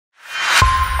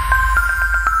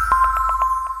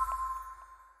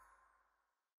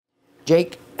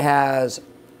Jake has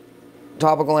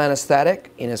topical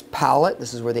anesthetic in his palate.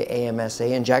 This is where the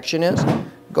AMSA injection is.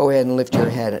 Go ahead and lift your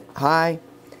head high.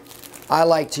 I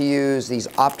like to use these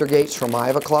Optergates from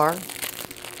Ivoclar.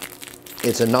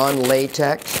 It's a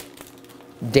non-latex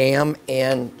dam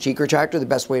and cheek retractor. The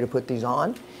best way to put these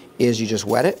on is you just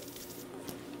wet it,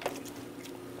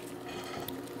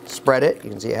 spread it. You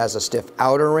can see it has a stiff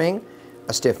outer ring,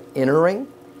 a stiff inner ring.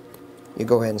 You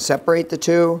go ahead and separate the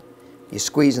two. You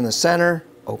squeeze in the center.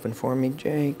 Open for me,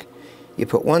 Jake. You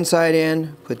put one side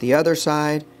in, put the other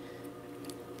side,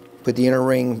 put the inner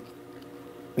ring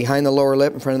behind the lower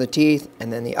lip in front of the teeth,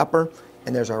 and then the upper,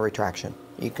 and there's our retraction.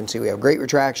 You can see we have great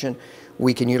retraction.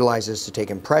 We can utilize this to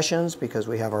take impressions because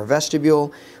we have our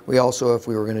vestibule. We also, if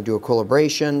we were going to do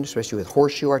equilibration, especially with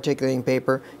horseshoe articulating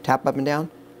paper, tap up and down,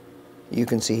 you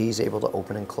can see he's able to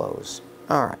open and close.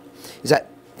 All right. Is that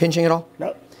pinching at all?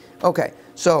 No. Okay.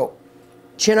 So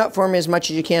chin up for me as much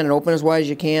as you can and open as wide as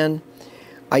you can.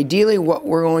 Ideally, what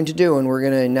we're going to do, and we're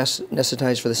going to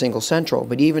anesthetize for the single central,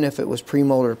 but even if it was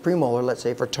premolar to premolar, let's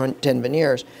say for 10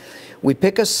 veneers, we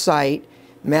pick a site,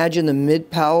 imagine the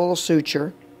mid-palatal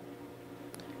suture,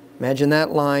 imagine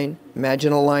that line,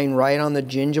 imagine a line right on the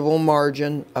gingival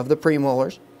margin of the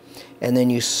premolars, and then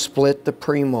you split the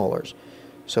premolars.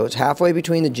 So it's halfway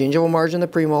between the gingival margin of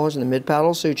the premolars and the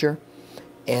mid-palatal suture,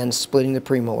 and splitting the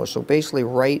premolars. So basically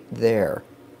right there.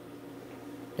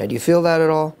 Now, do you feel that at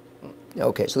all?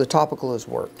 Okay, so the topical has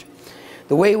worked.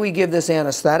 The way we give this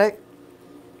anesthetic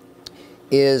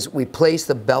is we place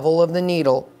the bevel of the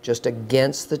needle just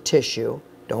against the tissue.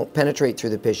 Don't penetrate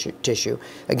through the tissue.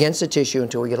 Against the tissue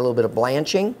until we get a little bit of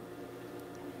blanching.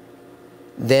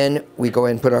 Then we go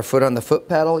ahead and put our foot on the foot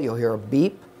pedal. You'll hear a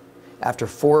beep. After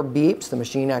 4 beeps, the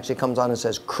machine actually comes on and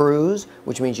says cruise,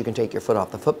 which means you can take your foot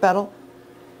off the foot pedal.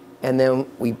 And then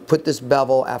we put this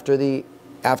bevel after the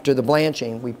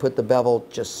blanching, we put the bevel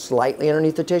just slightly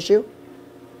underneath the tissue.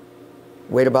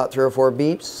 Wait about 3 or 4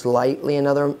 beeps, slightly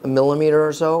another millimeter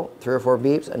or so, 3 or 4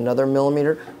 beeps, another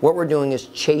millimeter. What we're doing is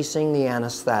chasing the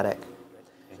anesthetic.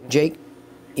 Jake,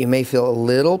 you may feel a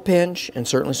little pinch and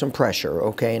certainly some pressure,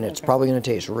 okay? And it's probably going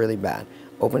to taste really bad.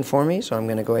 Open for me, so I'm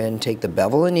going to go ahead and take the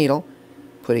bevel and needle,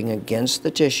 putting against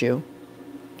the tissue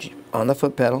on the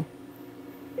foot pedal.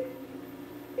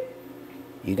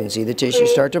 You can see the tissue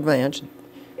start to blanch.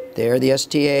 There, the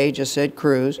STA just said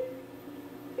cruise.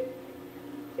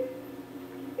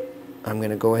 I'm going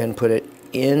to go ahead and put it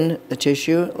in the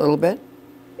tissue a little bit.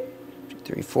 2,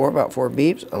 3, 4, about 4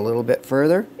 beeps. A little bit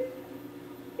further.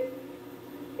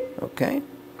 Okay.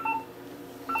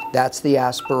 That's the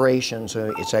aspiration.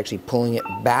 So it's actually pulling it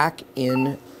back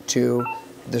into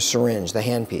the syringe, the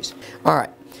handpiece. All right.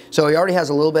 So he already has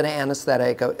a little bit of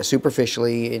anesthetic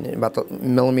superficially, in about the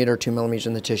millimeter, 2 millimeters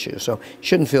in the tissue. So you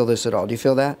shouldn't feel this at all. Do you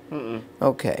feel that? Mm-mm.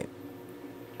 Okay.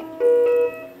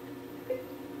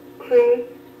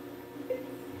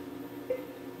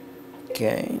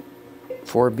 Okay.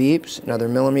 4 beeps, another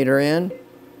millimeter in.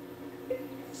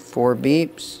 4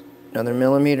 beeps, another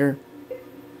millimeter.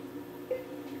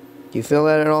 Do you feel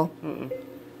that at all? Mm-mm.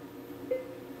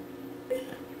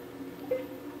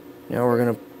 Now we're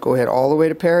going to go ahead all the way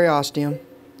to periosteum.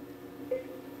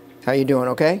 How you doing,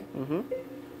 okay? Mm-hmm.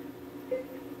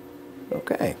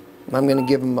 Okay. I'm going to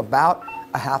give him about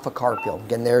a half a carpule.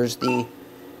 Again, there's the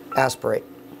aspirate.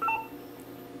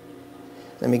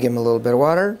 Let me give him a little bit of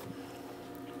water.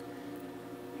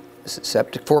 This is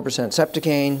 4%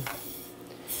 septicane,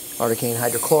 articane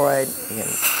hydrochloride. Again,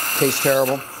 tastes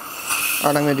terrible. All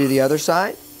right, I'm going to do the other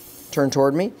side. Turn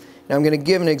toward me. Now I'm going to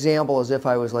give an example as if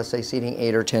I was, let's say, seating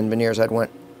 8 or 10 veneers. I'd want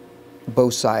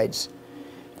both sides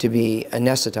to be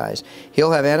anesthetized.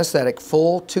 He'll have anesthetic,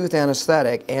 full tooth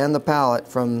anesthetic, and the palate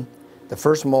from the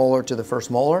first molar to the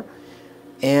first molar.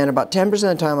 And about 10% of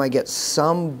the time I get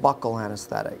some buccal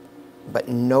anesthetic, but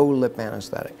no lip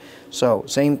anesthetic. So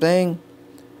same thing,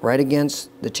 right against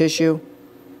the tissue.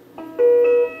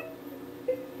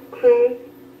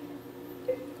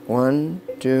 1,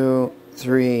 2,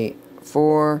 3,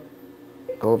 4.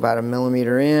 Go about a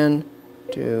millimeter in.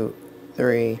 2,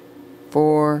 3,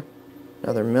 4.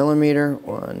 Another millimeter.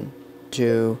 1,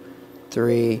 2,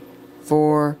 3,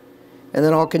 4. And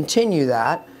then I'll continue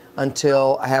that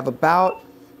until I have about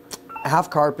a half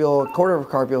carpule, a quarter of a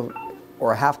carpule,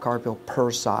 or a half carpule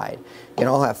per side. And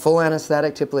I'll have full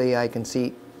anesthetic. Typically I can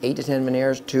seat 8 to 10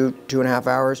 veneers, 2.5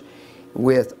 hours,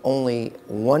 with only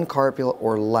 1 carpule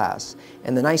or less.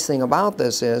 And the nice thing about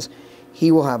this is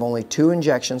he will have only 2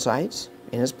 injection sites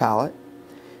in his palate.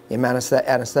 The amount of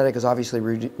anesthetic is obviously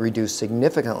reduced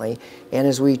significantly. And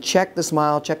as we check the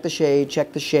smile, check the shade,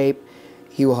 check the shape,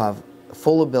 he will have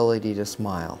full ability to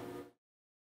smile.